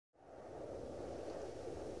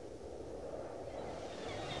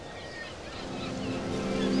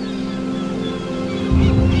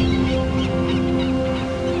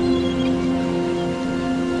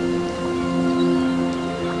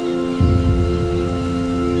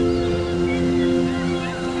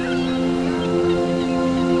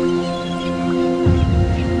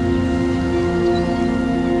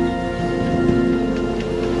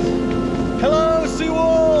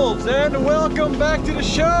back to the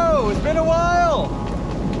show. It's been a while,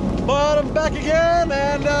 but I'm back again,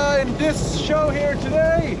 and in this show here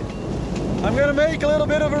today, I'm gonna make a little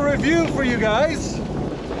bit of a review for you guys.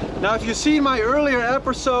 Now, if you've seen my earlier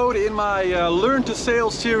episode in my Learn to Sail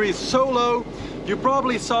series solo, you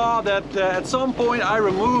probably saw that at some point I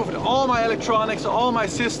removed all my electronics, all my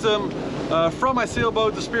system from my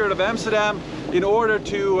sailboat, the Spirit of Amsterdam, in order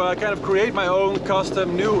to kind of create my own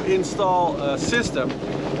custom new install system.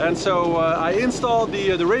 And so I installed the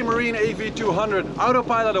Raymarine AV200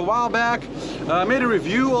 autopilot a while back. I made a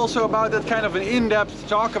review also about that, kind of an in-depth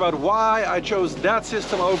talk about why I chose that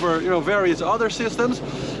system over, various other systems.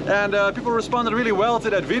 And people responded really well to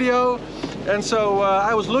that video. And so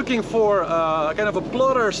I was looking for kind of a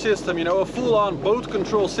plotter system, a full-on boat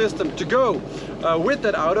control system to go with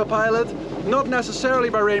that autopilot. Not necessarily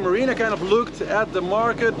by Raymarine. I kind of looked at the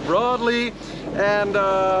market broadly, and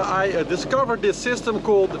I discovered this system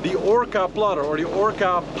called the Orca Plotter, or the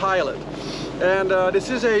Orca Pilot. And this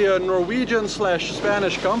is a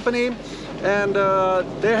Norwegian/Spanish company, and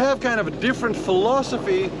they have kind of a different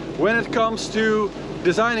philosophy when it comes to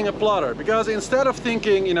designing a plotter, because instead of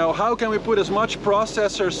thinking, how can we put as much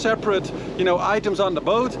processor separate, items on the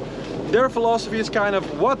boat, their philosophy is kind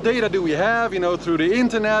of what data do we have, through the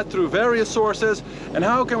internet, through various sources, and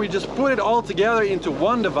how can we just put it all together into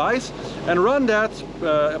one device and run that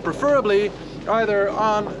preferably either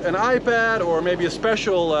on an iPad or maybe a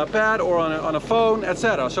special pad, or on a phone,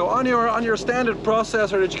 etc. So on your standard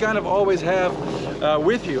processor that you kind of always have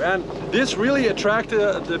with you. And this really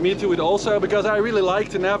attracted me to it also because I really like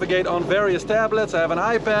to navigate on various tablets. I have an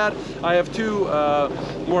iPad, I have two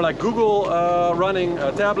more like Google running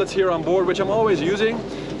tablets here on board, which I'm always using.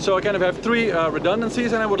 So I kind of have three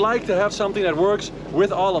redundancies, and I would like to have something that works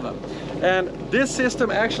with all of them. And this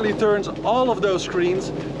system actually turns all of those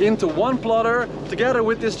screens into one plotter together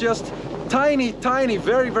with this just tiny,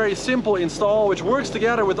 very, very simple install, which works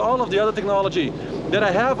together with all of the other technology that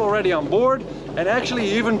I have already on board, and actually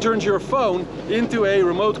even turns your phone into a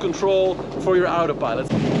remote control for your autopilot.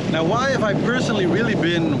 Now, why have I personally really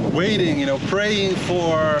been waiting, praying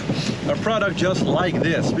for a product just like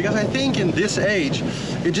this? Because I think in this age,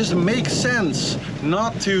 it just makes sense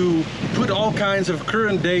not to put all kinds of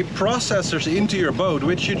current day processors into your boat,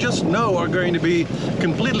 which you just know are going to be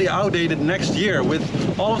completely outdated next year. With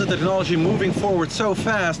all of the technology moving forward so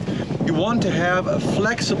fast, you want to have a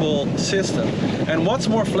flexible system. And what's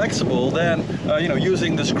more flexible than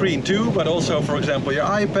using the screen too, but also, for example, your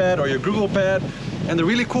iPad or your Google Pad. And the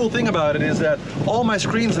really cool thing about it is that all my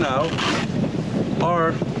screens now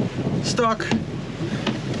are stuck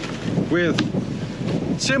with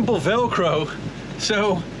simple Velcro,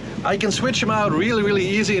 so I can switch them out really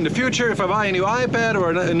easy in the future. If I buy a new iPad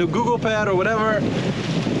or a new Google Pad or whatever,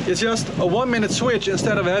 it's just a 1-minute switch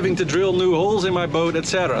instead of having to drill new holes in my boat,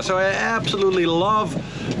 etc. So I absolutely love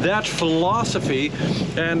that philosophy,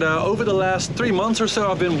 and over the last 3 months or so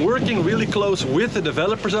I've been working really close with the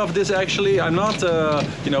developers of this. Actually, I'm not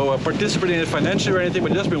participating in it financially or anything,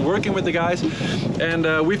 but just been working with the guys,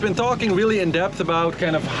 and we've been talking really in depth about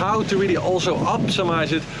kind of how to really also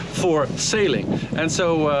optimize it for sailing. And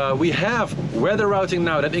so we have weather routing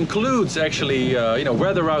now that includes actually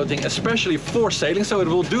weather routing especially for sailing, so it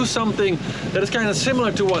will do something that is kind of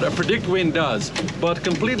similar to what a Predict Wind does, but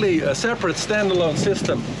completely a separate standalone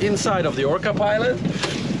system inside of the Orca Pilot.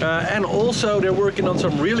 And also they're working on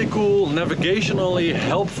some really cool navigationally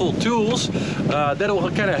helpful tools that will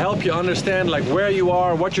kind of help you understand like where you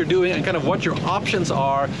are, what you're doing, and kind of what your options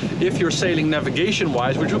are if you're sailing navigation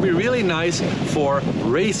wise, which will be really nice for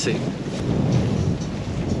racing.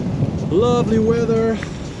 Lovely weather,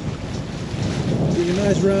 doing a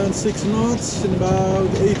nice round 6 knots and about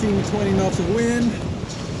 18-20 knots of wind.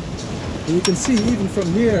 And you can see even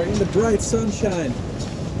from here in the bright sunshine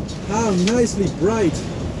how nicely bright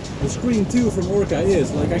the screen 2 from Orca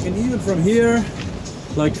is. Like I can even from here,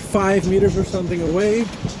 like 5 meters or something away,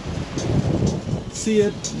 see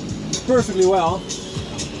it perfectly well.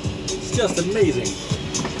 It's just amazing.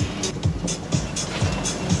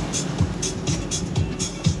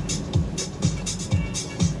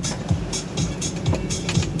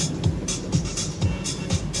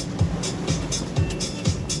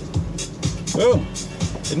 Boom!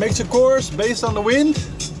 It makes a course based on the wind.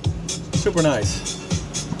 Super nice.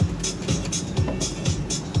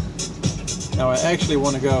 Now I actually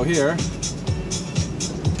want to go here.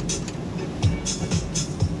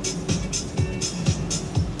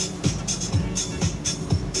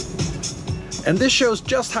 And this shows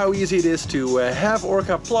just how easy it is to have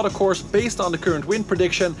Orca plot a course based on the current wind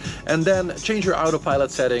prediction, and then change your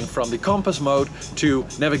autopilot setting from the compass mode to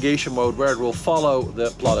navigation mode, where it will follow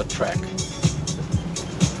the plotted track.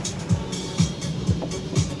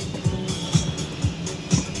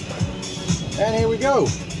 And here we go.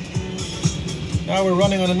 Now we're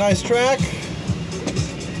running on a nice track.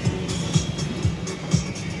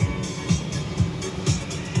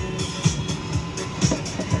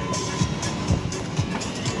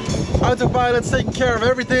 Autopilot's taking care of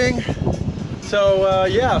everything. So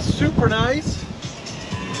yeah, super nice.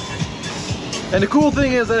 And the cool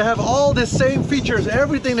thing is that I have all the same features.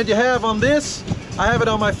 Everything that you have on this, I have it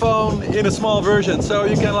on my phone in a small version. So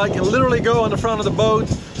you can like literally go on the front of the boat,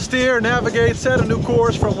 steer, navigate, set a new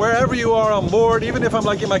course from wherever you are on board, even if I'm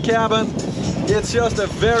like in my cabin. It's just a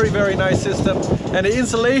very, very nice system. And the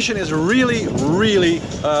installation is really, really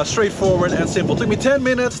straightforward and simple. It took me 10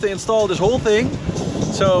 minutes to install this whole thing.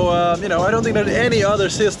 So you know, I don't think there's any other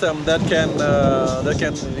system that can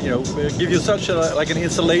you know, give you such a, like an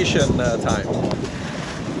installation time.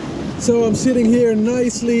 So I'm sitting here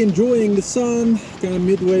nicely enjoying the sun, kind of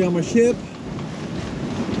midway on my ship.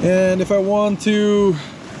 And if I want to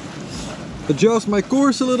adjust my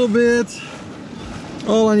course a little bit,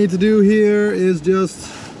 all I need to do here is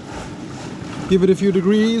just give it a few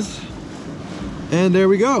degrees, and there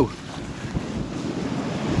we go.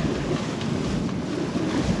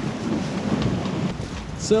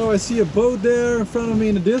 So I see a boat there in front of me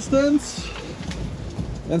in the distance.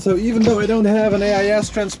 And so even though I don't have an AIS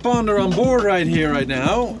transponder on board right here right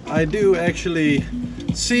now, I do actually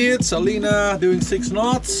see it, Salina doing 6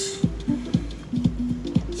 knots.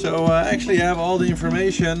 So I actually have all the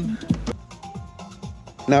information.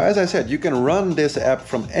 Now, as I said, you can run this app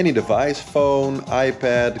from any device, phone,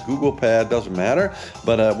 iPad, Google Pad, doesn't matter.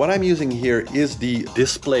 But what I'm using here is the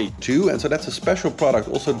Display 2, and so that's a special product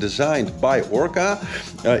also designed by Orca.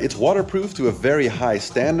 It's waterproof to a very high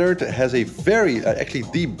standard. It has a very, actually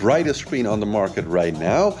the brightest screen on the market right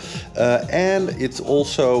now. And it's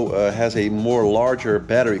also has a more larger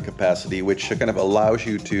battery capacity, which kind of allows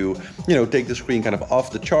you to, you know, take the screen kind of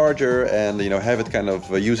off the charger and, you know, have it kind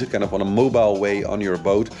of use it kind of on a mobile way on your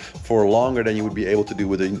boat for longer than you would be able to do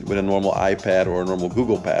with a normal iPad or a normal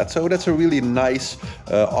Google Pad. So that's a really nice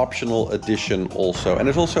optional addition also. And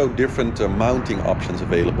there's also different mounting options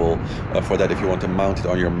available for that if you want to mount it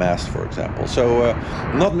on your mast, for example. So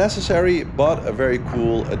not necessary, but a very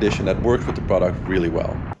cool addition that works with the product really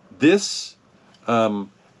well. This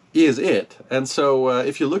is it. And so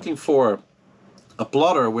if you're looking for a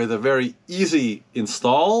plotter with a very easy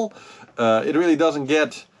install, it really doesn't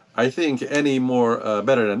get, I think, any more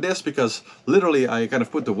better than this, because literally I kind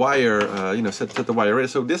of put the wire, you know, set the wire in.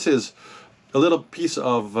 So this is a little piece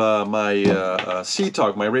of my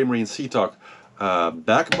Sea-Talk, my Raymarine Sea-Talk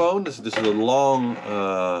backbone. This is a long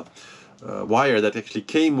wire that actually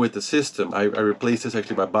came with the system. I replaced this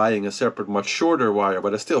actually by buying a separate, much shorter wire,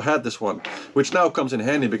 but I still had this one, which now comes in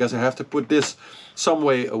handy because I have to put this some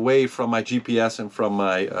way away from my GPS and from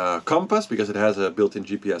my compass, because it has a built-in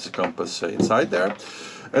GPS compass inside there.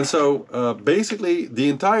 And so basically the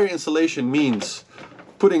entire installation means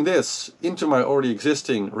putting this into my already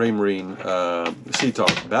existing Raymarine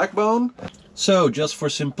Sea-Talk backbone. So just for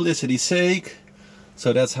simplicity's sake,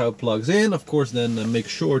 so that's how it plugs in. Of course, then make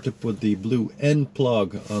sure to put the blue end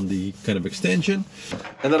plug on the kind of extension.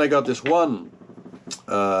 And then I got this one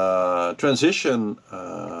transition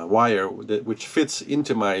wire which fits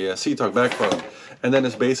into my Sea-Talk backbone. And then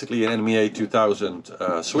it's basically an NMEA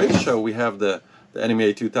 2000 switch. So we have the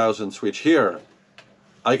NMEA 2000 switch here.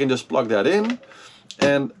 I can just plug that in,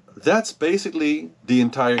 and that's basically the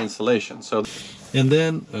entire installation. So, and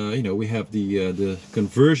then you know, we have the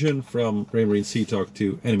conversion from Raymarine Sea-Talk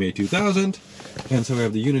to NMEA 2000, and so we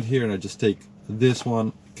have the unit here, and I just take this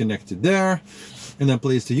one, connect it there, and then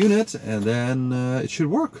place the unit, and then it should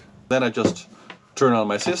work. Then I just turn on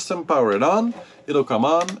my system, power it on, it'll come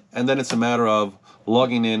on, and then it's a matter of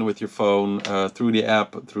logging in with your phone through the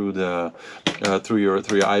app, through your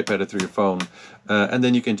iPad or through your phone, and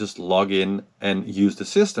then you can just log in and use the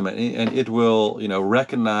system, and it will, you know,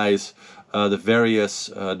 recognize the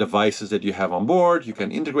various devices that you have on board. You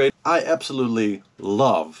can integrate. I absolutely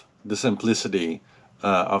love the simplicity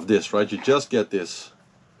of this. Right, you just get this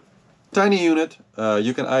tiny unit.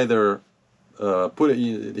 You can either put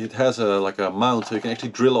it. It has like a mount, so you can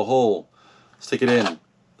actually drill a hole, stick it in,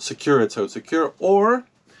 secure it so it's secure, or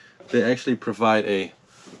they actually provide a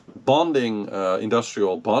bonding,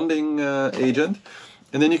 industrial bonding agent,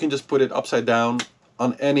 and then you can just put it upside down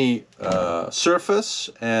on any surface,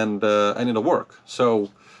 and it'll work. So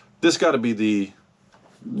this got to be the,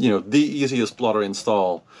 you know, the easiest plotter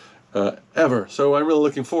install ever. So I'm really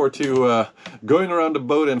looking forward to going around the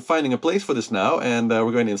boat and finding a place for this now, and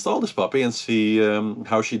we're going to install this puppy and see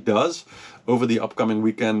how she does over the upcoming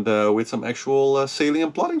weekend with some actual sailing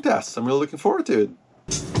and plotting tests. I'm really looking forward to it.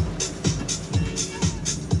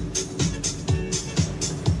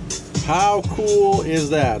 How cool is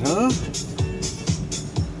that, huh?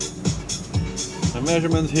 My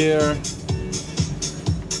measurements here.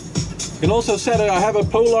 You can also set it. I have a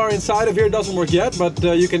polar inside of here. It doesn't work yet, but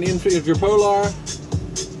you can influence your polar.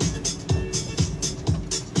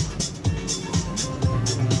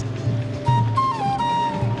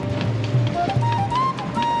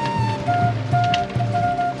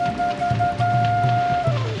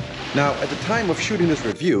 Now, at the time of shooting this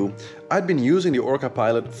review, I'd been using the Orca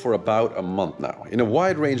Pilot for about a month now, in a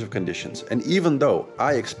wide range of conditions, and even though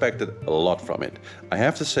I expected a lot from it, I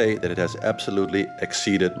have to say that it has absolutely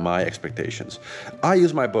exceeded my expectations. I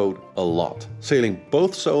use my boat a lot, sailing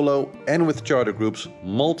both solo and with charter groups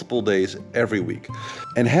multiple days every week.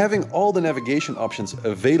 And having all the navigation options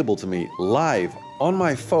available to me live on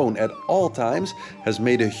my phone at all times has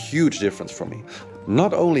made a huge difference for me.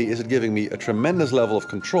 Not only is it giving me a tremendous level of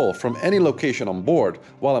control from any location on board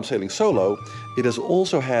while I'm sailing solo, it has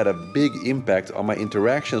also had a big impact on my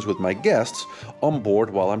interactions with my guests on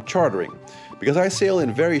board while I'm chartering. Because I sail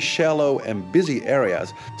in very shallow and busy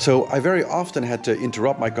areas, so I very often had to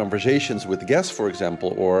interrupt my conversations with guests, for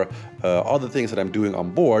example, or other things that I'm doing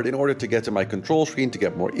on board in order to get to my control screen to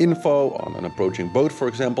get more info on an approaching boat, for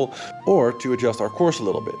example, or to adjust our course a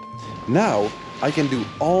little bit. Now, I can do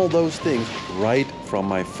all those things right from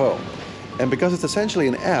my phone. And because it's essentially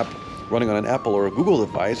an app running on an Apple or a Google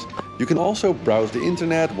device, you can also browse the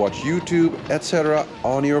internet, watch YouTube, etc.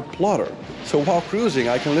 on your plotter. So while cruising,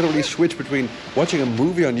 I can literally switch between watching a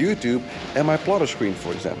movie on YouTube and my plotter screen,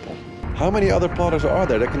 for example. How many other plotters are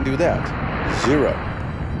there that can do that? Zero.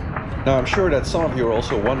 Now, I'm sure that some of you are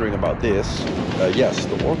also wondering about this. Yes,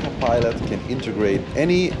 the Orca Pilot can integrate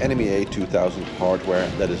any NMEA 2000 hardware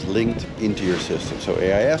that is linked into your system. So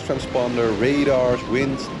AIS transponder, radars,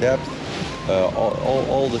 wind, depth,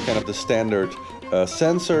 all the kind of the standard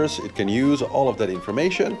sensors. It can use all of that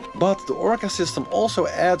information, but the Orca system also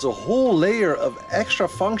adds a whole layer of extra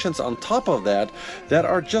functions on top of that that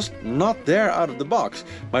are just not there out of the box.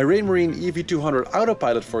 My Raymarine EV200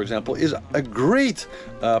 autopilot, for example, is a great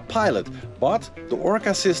pilot, but the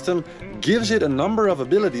Orca system gives it a number of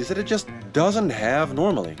abilities that it just doesn't have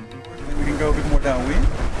normally. We can go a bit more downwind,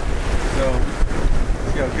 so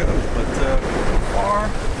see how it goes, but far,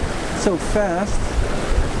 so fast.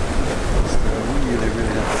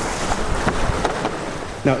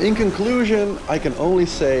 Now, in conclusion, I can only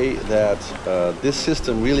say that this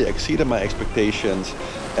system really exceeded my expectations,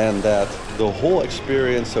 and that the whole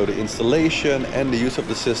experience, so the installation and the use of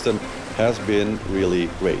the system, has been really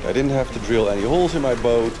great. I didn't have to drill any holes in my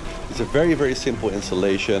boat. It's a very, very simple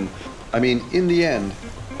installation. I mean, in the end,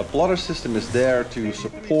 a plotter system is there to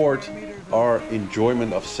support our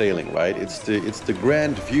enjoyment of sailing, right? It's the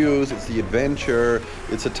grand views, it's the adventure,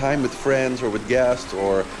 it's a time with friends or with guests,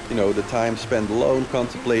 or the time spent alone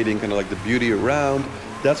contemplating kind of like the beauty around.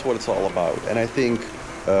 That's what it's all about. And I think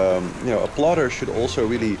a plotter should also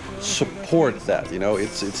really support that.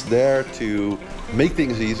 It's there to make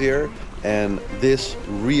things easier, and this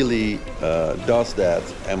really does that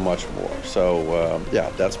and much more. So yeah,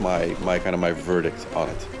 that's my verdict on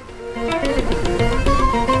it.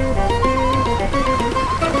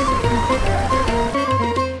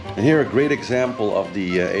 And here a great example of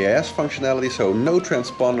the AIS functionality. So no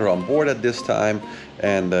transponder on board at this time,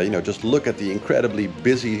 and just look at the incredibly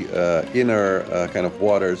busy inner kind of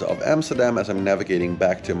waters of Amsterdam as I'm navigating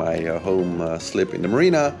back to my home slip in the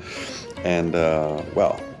marina. And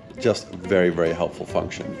well, just very, very helpful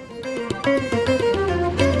function.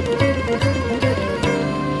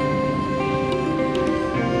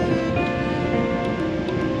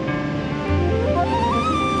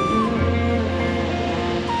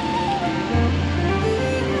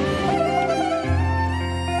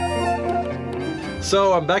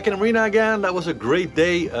 So I'm back in the marina again. That was a great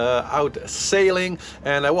day out sailing,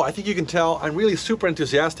 and well, I think you can tell I'm really super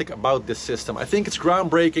enthusiastic about this system. I think it's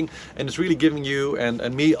groundbreaking, and it's really giving you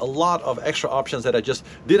and me a lot of extra options that I just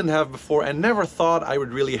didn't have before and never thought I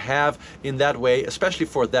would really have in that way, especially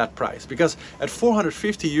for that price. Because at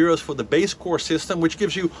 450 euros for the base core system, which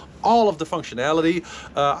gives you all of the functionality,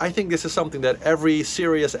 I think this is something that every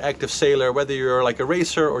serious active sailor, whether you're like a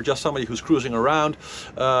racer or just somebody who's cruising around,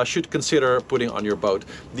 should consider putting on your boat.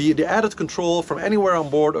 The added control from anywhere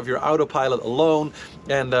on board of your autopilot alone,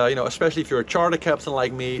 and especially if you're a charter captain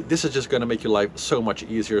like me, this is just going to make your life so much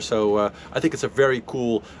easier. So I think it's a very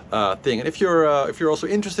cool thing. And if you're also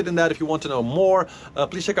interested in that, if you want to know more,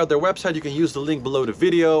 please check out their website. You can use the link below the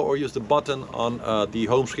video or use the button on the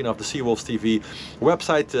home screen of the Sea Wolves TV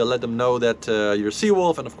website to let them know that you're a Sea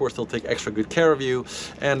Wolf, and of course they'll take extra good care of you.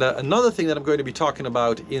 And another thing that I'm going to be talking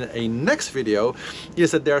about in a next video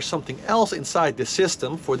is that there's something else inside this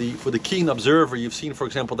system. For the keen observer, you've seen, for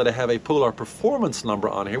example, that I have a polar performance number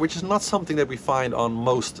on here, which is not something that we find on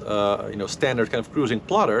most standard kind of cruising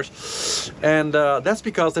plotters. And that's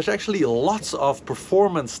because there's actually lots of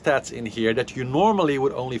performance stats in here that you normally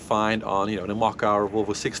would only find on the Mach or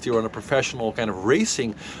Volvo 60 or on a professional kind of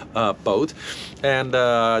racing boat. And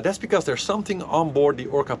that's because there's something on board the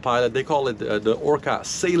Orca Pilot. They call it the Orca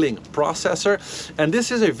sailing processor, and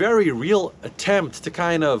this is a very real attempt to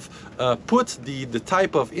kind of put the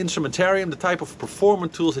type of instrumentarium, the type of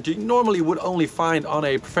performance tools that you normally would only find on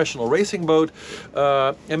a professional racing boat,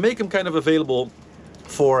 and make them kind of available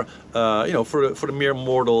for for the mere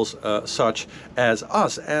mortals such as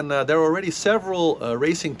us. And there are already several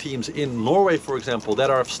racing teams in Norway, for example, that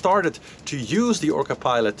have started to use the Orca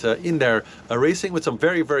Pilot in their racing with some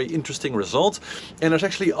very, very interesting results. And there's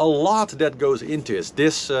actually a lot that goes into it.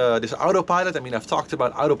 This autopilot, I mean, I've talked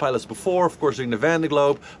about autopilots before, of course, during the Vendée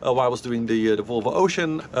Globe, while I was doing the Volvo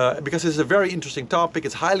Ocean, because this is a very interesting topic.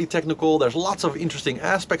 It's highly technical. There's lots of interesting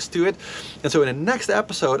aspects to it. And so in the next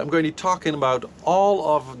episode, I'm going to be talking about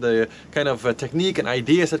all of the kind of technique and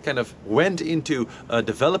ideas that kind of went into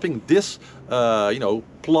developing this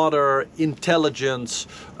plotter intelligence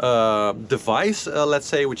device, let's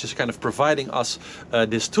say, which is kind of providing us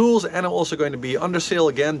these tools. And I'm also going to be under sail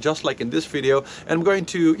again, just like in this video, and I'm going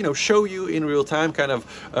to show you in real time kind of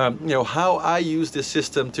how I use this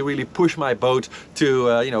system to really push my boat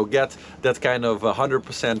to get that kind of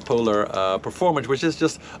 100% polar performance, which is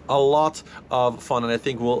just a lot of fun, and I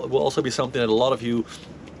think will also be something that a lot of you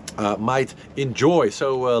might enjoy.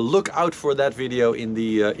 So look out for that video in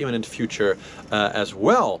the imminent future as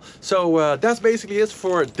well. So that's basically it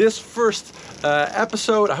for this first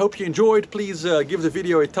episode. I hope you enjoyed. Please give the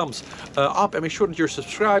video a thumbs up and make sure that you're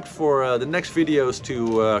subscribed for the next videos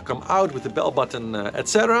to come out with the bell button,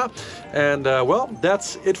 etc. And well,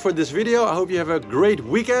 that's it for this video. I hope you have a great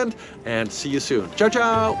weekend and see you soon. Ciao,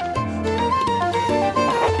 ciao!